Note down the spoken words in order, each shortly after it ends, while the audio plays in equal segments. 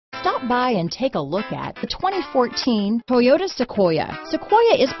Stop by and take a look at the 2014 Toyota Sequoia.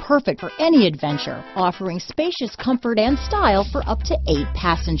 Sequoia is perfect for any adventure, offering spacious comfort and style for up to 8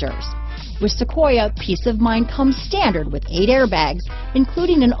 passengers. With Sequoia, peace of mind comes standard with 8 airbags,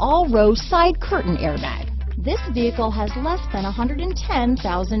 including an all-row side curtain airbag. This vehicle has less than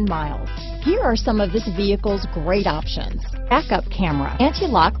 110,000 miles. Here are some of this vehicle's great options: backup camera,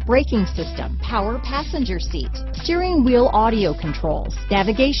 anti-lock braking system, power passenger seat, steering wheel audio controls,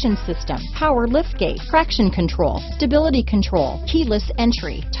 navigation system, power liftgate, traction control, stability control, keyless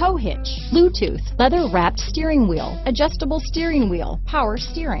entry, tow hitch, Bluetooth, leather-wrapped steering wheel, adjustable steering wheel, power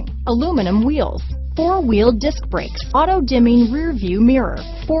steering, aluminum wheels, 4-wheel disc brakes, auto-dimming rear-view mirror,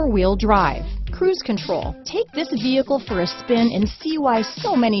 4-wheel drive, cruise control. Take this vehicle for a spin and see why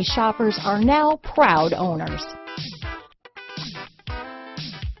so many shoppers are now proud owners.